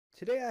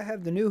Today I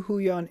have the new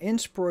Huion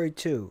Inspiroy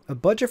 2, a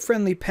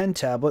budget-friendly pen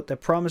tablet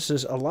that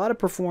promises a lot of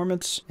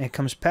performance and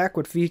comes packed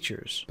with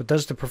features. But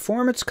does the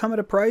performance come at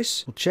a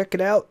price? We'll check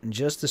it out in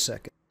just a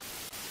second.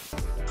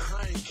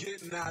 I ain't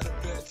getting out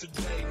of bed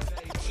today.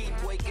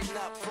 Keep waking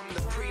up from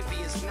the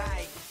previous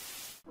night.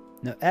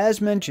 Now,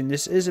 as mentioned,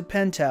 this is a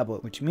pen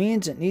tablet, which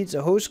means it needs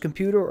a host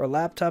computer or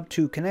laptop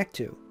to connect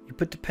to. You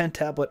put the pen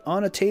tablet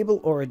on a table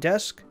or a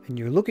desk, and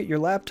you look at your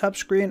laptop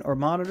screen or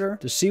monitor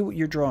to see what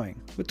you're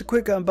drawing. With the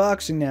quick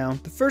unboxing now,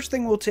 the first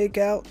thing we'll take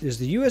out is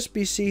the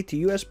USB-C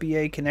to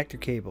USB-A connector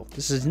cable.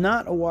 This is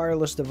not a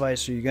wireless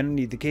device, so you're going to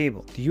need the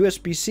cable. The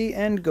USB-C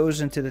end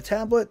goes into the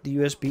tablet, the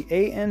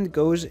USB-A end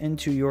goes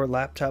into your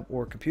laptop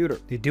or computer.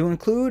 They do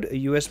include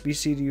a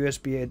USB-C to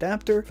USB-A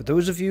adapter for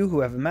those of you who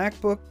have a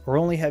MacBook or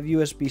only have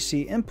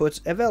USB-C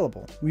inputs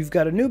available. We've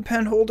got a new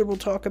pen holder we'll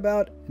talk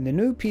about, and the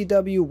new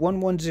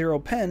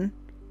PW110 pen,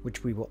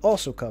 which we will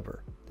also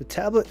cover. The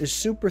tablet is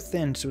super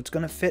thin, so it's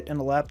going to fit in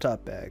a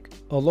laptop bag.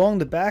 Along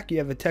the back you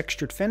have a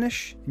textured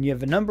finish, and you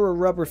have a number of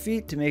rubber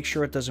feet to make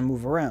sure it doesn't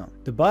move around.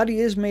 The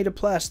body is made of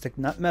plastic,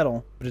 not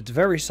metal, but it's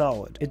very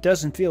solid. It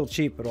doesn't feel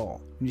cheap at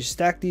all. When you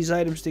stack these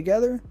items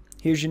together,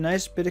 here's your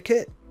nice bit of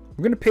kit.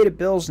 We're going to pay the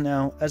bills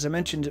now. As I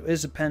mentioned, it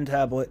is a pen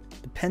tablet.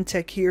 The pen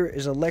tech here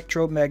is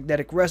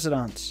electromagnetic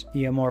resonance,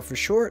 EMR for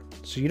short,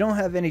 so you don't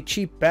have any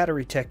cheap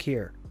battery tech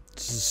here.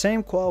 It's the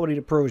same quality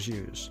the pros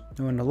use.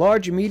 Now in the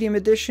large and medium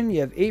edition, you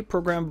have 8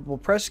 programmable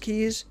press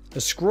keys,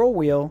 a scroll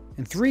wheel,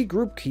 and 3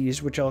 group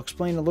keys, which I'll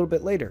explain a little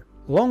bit later.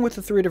 Along with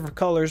the 3 different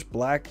colors,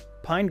 black,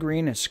 pine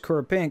green, and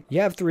sakura pink, you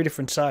have 3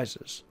 different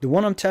sizes. The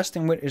one I'm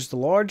testing with is the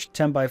large,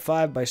 10 by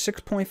 5 by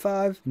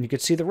 6.5, and you can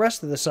see the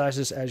rest of the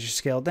sizes as you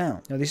scale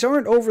down. Now these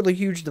aren't overly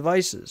huge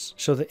devices,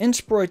 so the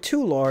Inspiroy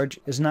 2 large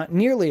is not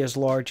nearly as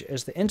large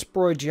as the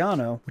Inspiroy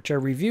Giano, which I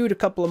reviewed a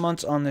couple of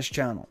months on this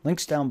channel.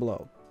 Links down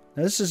below.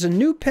 Now this is a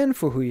new pen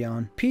for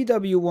Huion,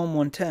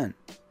 PW1110.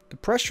 The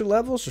pressure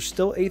levels are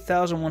still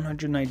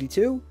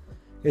 8,192.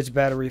 It's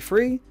battery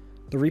free.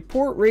 The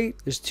report rate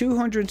is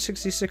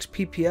 266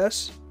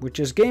 pps, which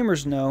as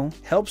gamers know,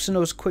 helps in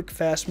those quick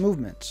fast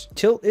movements.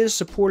 Tilt is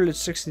supported at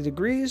 60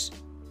 degrees,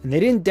 and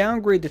they didn't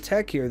downgrade the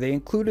tech here. They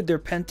included their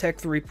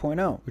PenTech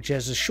 3.0, which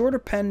has a shorter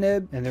pen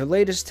nib and their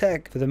latest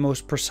tech for the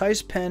most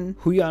precise pen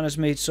Huion has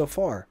made so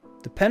far.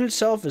 The pen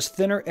itself is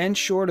thinner and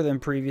shorter than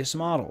previous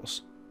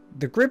models.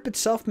 The grip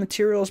itself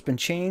material has been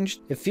changed.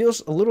 It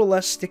feels a little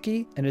less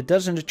sticky and it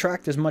doesn't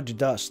attract as much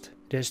dust.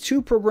 It has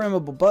 2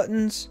 programmable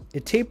buttons.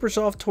 It tapers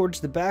off towards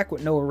the back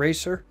with no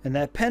eraser, and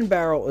that pen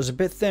barrel is a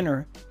bit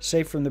thinner,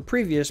 say from the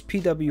previous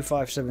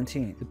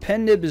PW517. The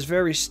pen nib is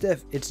very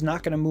stiff. It's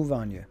not going to move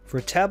on you. For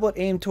a tablet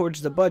aimed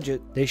towards the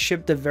budget, they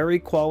shipped a very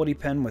quality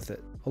pen with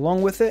it.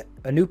 Along with it,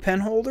 a new pen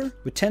holder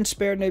with 10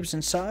 spare nibs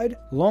inside,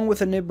 along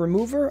with a nib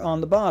remover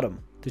on the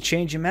bottom. To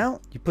change them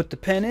out, you put the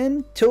pen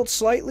in, tilt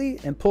slightly,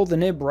 and pull the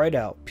nib right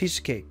out. Piece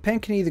of cake. Pen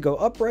can either go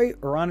upright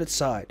or on its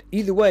side.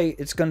 Either way,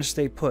 it's going to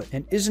stay put,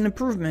 and is an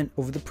improvement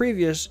over the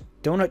previous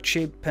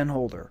donut-shaped pen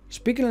holder.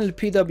 Speaking of the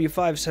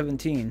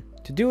PW517,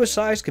 to do a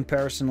size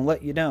comparison and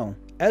let you know,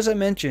 as I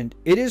mentioned,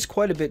 it is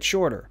quite a bit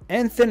shorter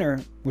and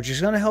thinner, which is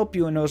going to help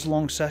you in those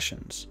long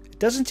sessions. It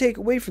doesn't take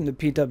away from the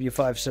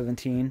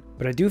PW517,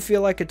 but I do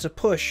feel like it's a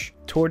push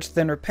towards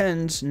thinner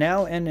pens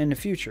now and in the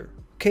future.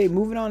 Okay,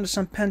 moving on to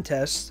some pen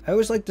tests. I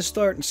always like to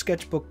start in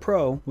Sketchbook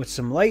Pro with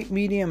some light,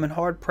 medium, and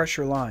hard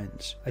pressure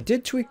lines. I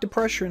did tweak the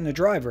pressure in the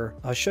driver.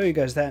 I'll show you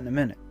guys that in a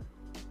minute.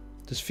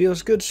 This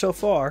feels good so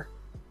far,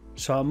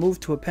 so I'll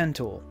move to a pen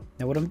tool.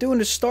 Now what I'm doing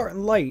is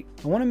starting light.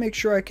 I want to make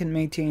sure I can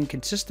maintain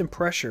consistent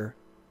pressure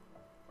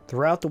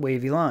throughout the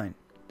wavy line.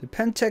 The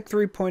PenTech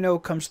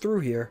 3.0 comes through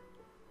here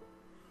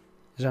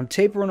as I'm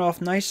tapering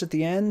off nice at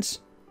the ends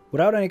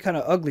without any kind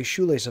of ugly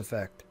shoelace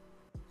effect.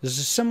 This is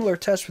a similar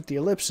test with the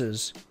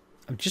ellipses.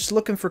 I'm just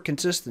looking for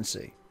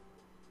consistency.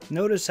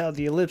 Notice how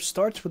the ellipse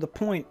starts with a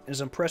point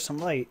as I'm pressing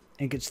light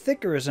and gets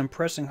thicker as I'm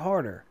pressing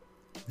harder.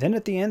 Then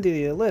at the end of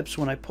the ellipse,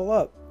 when I pull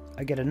up,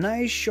 I get a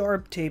nice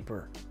sharp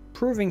taper,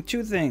 proving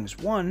 2 things.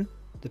 1,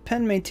 the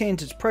pen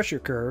maintains its pressure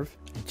curve,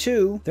 and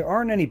 2, there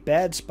aren't any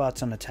bad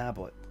spots on the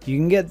tablet. You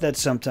can get that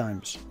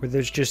sometimes, where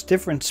there's just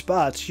different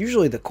spots,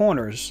 usually the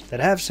corners, that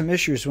have some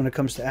issues when it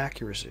comes to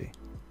accuracy.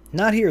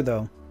 Not here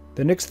though.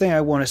 The next thing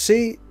I want to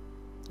see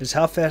is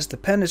how fast the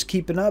pen is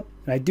keeping up,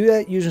 and I do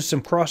that using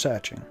some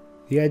cross-hatching.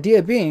 The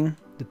idea being,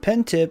 the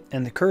pen tip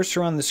and the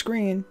cursor on the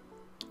screen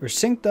are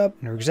synced up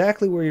and are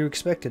exactly where you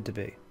expect it to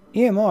be.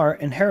 EMR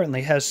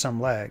inherently has some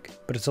lag,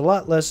 but it's a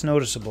lot less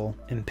noticeable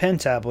in pen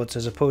tablets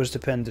as opposed to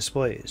pen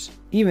displays.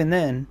 Even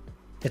then,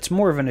 it's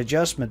more of an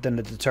adjustment than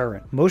a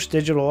deterrent. Most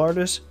digital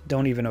artists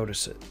don't even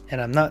notice it, and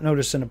I'm not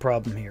noticing a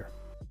problem here.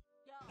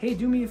 Hey,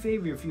 do me a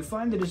favor, if you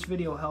find this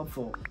video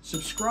helpful,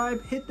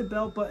 subscribe, hit the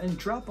bell button,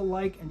 drop a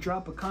like, and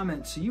drop a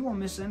comment so you won't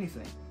miss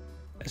anything.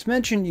 As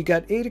mentioned, you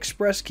got 8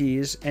 express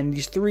keys and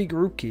these 3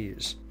 group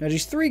keys. Now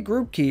these 3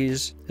 group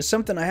keys is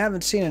something I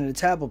haven't seen in a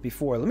tablet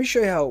before. Let me show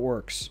you how it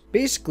works.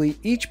 Basically,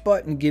 each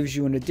button gives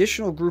you an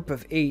additional group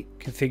of 8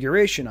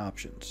 configuration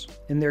options,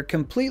 and they're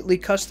completely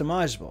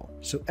customizable.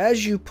 So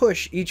as you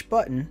push each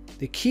button,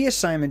 the key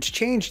assignments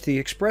change the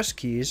express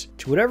keys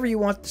to whatever you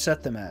want to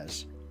set them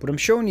as. What I'm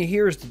showing you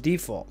here is the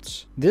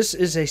defaults. This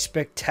is a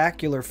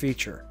spectacular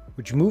feature,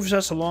 which moves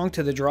us along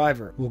to the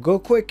driver. We'll go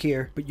quick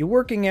here, but your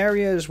working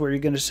area is where you're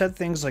going to set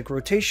things like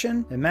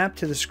rotation and map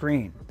to the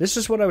screen. This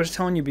is what I was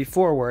telling you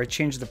before where I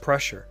changed the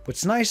pressure.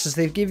 What's nice is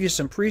they give you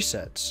some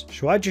presets.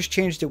 So I just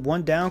changed it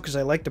 1 down because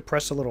I like to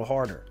press a little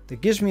harder.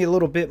 That gives me a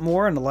little bit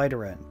more on the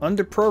lighter end.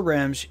 Under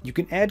programs, you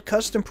can add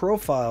custom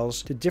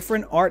profiles to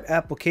different art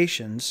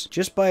applications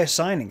just by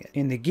assigning it.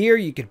 In the gear,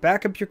 you can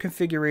back up your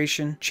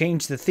configuration,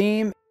 change the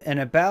theme, and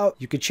about,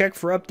 you could check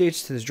for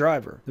updates to the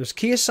driver. Those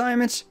key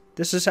assignments,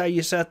 this is how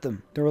you set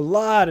them. There are a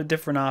lot of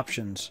different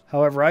options.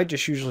 However, I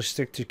just usually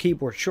stick to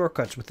keyboard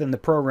shortcuts within the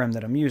program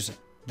that I'm using.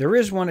 There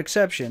is one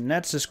exception, and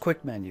that's this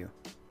quick menu.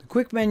 The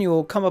quick menu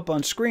will come up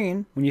on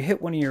screen when you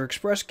hit one of your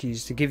express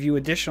keys to give you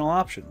additional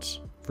options.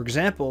 For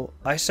example,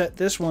 I set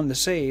this one to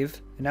save,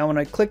 and now when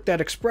I click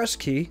that express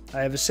key,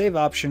 I have a save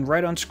option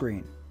right on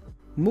screen.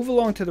 Move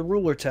along to the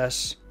ruler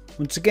tests.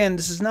 Once again,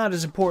 this is not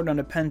as important on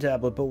a pen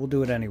tablet, but we'll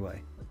do it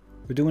anyway.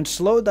 We're doing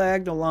slow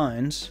diagonal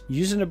lines,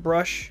 using a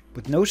brush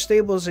with no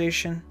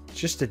stabilization,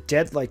 just a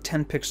dead like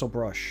 10 pixel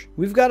brush.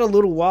 We've got a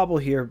little wobble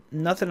here,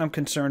 nothing I'm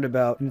concerned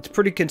about, and it's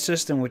pretty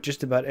consistent with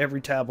just about every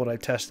tablet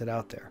I've tested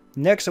out there.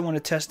 Next, I want to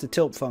test the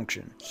tilt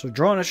function. So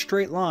drawing a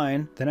straight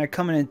line, then I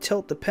come in and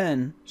tilt the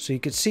pen so you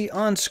can see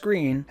on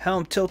screen how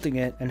I'm tilting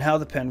it and how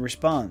the pen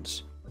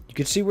responds. You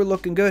can see we're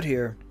looking good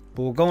here,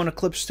 but we'll go into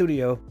Clip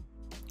Studio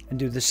and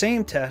do the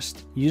same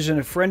test using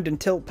a friend and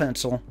tilt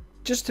pencil,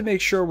 just to make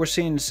sure we're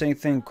seeing the same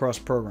thing across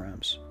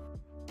programs.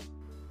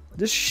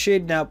 This is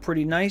shading out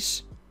pretty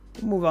nice.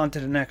 We'll move on to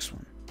the next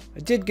one. I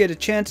did get a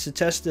chance to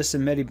test this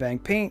in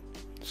Medibank Paint,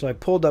 so I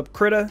pulled up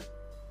Krita,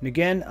 and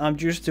again I'm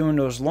just doing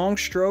those long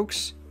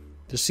strokes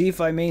to see if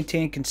I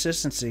maintain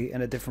consistency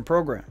in a different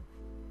program.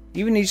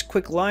 Even these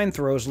quick line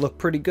throws look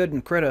pretty good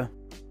in Krita.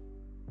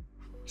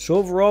 So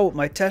overall with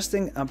my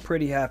testing, I'm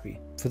pretty happy.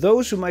 For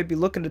those who might be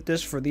looking at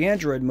this for the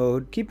Android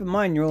mode, keep in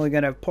mind you're only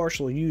going to have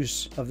partial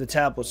use of the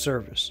tablet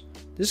service.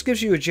 This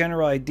gives you a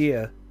general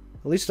idea,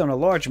 at least on a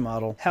large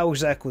model, how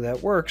exactly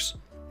that works,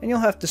 and you'll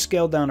have to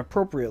scale down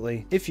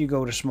appropriately if you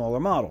go to a smaller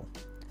model.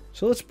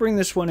 So let's bring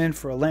this one in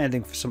for a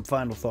landing for some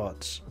final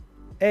thoughts.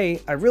 A,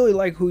 I really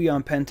like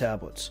Huion pen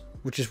tablets,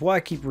 which is why I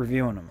keep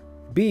reviewing them.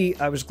 B,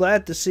 I was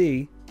glad to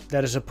see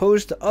that as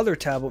opposed to other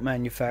tablet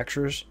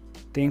manufacturers,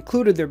 they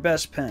included their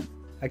best pen.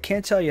 I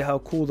can't tell you how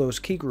cool those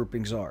key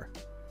groupings are.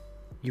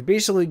 You're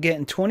basically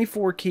getting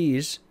 24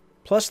 keys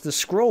plus the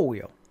scroll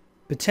wheel,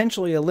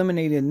 potentially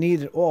eliminating the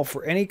need at all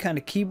for any kind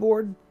of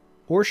keyboard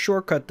or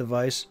shortcut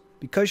device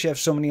because you have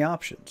so many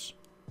options.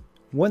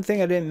 One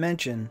thing I didn't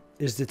mention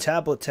is the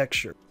tablet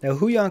texture. Now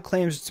Huion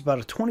claims it's about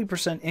a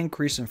 20%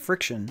 increase in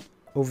friction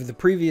over the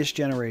previous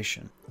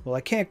generation. Well,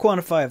 I can't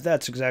quantify if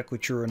that's exactly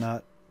true or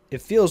not.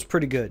 It feels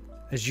pretty good.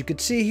 As you can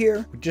see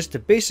here, with just a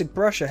basic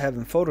brush I have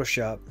in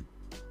Photoshop,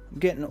 I'm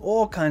getting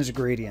all kinds of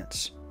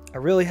gradients. I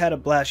really had a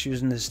blast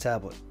using this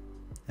tablet.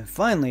 And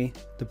finally,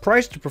 the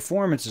price to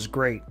performance is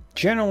great.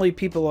 Generally,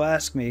 people will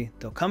ask me,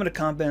 they'll come into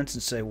comments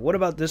and say, what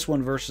about this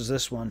one versus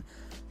this one?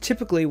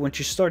 Typically, once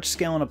you start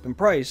scaling up in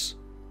price,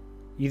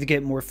 you either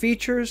get more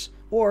features,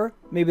 or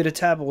maybe the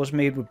tablet was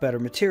made with better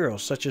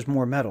materials, such as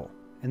more metal.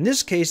 In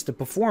this case, the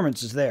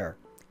performance is there.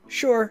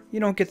 Sure, you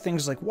don't get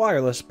things like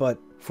wireless, but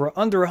for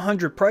under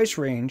 100 price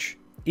range,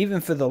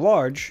 even for the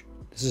large,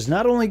 this is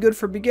not only good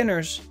for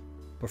beginners,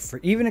 but for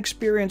even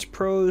experienced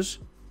pros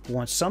who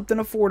want something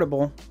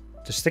affordable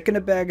to stick in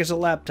a bag as a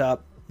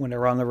laptop when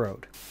they're on the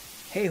road.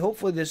 Hey,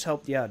 hopefully this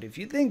helped you out. If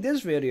you think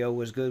this video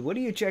was good, why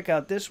don't you check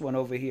out this one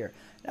over here?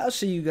 I'll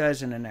see you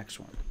guys in the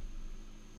next one.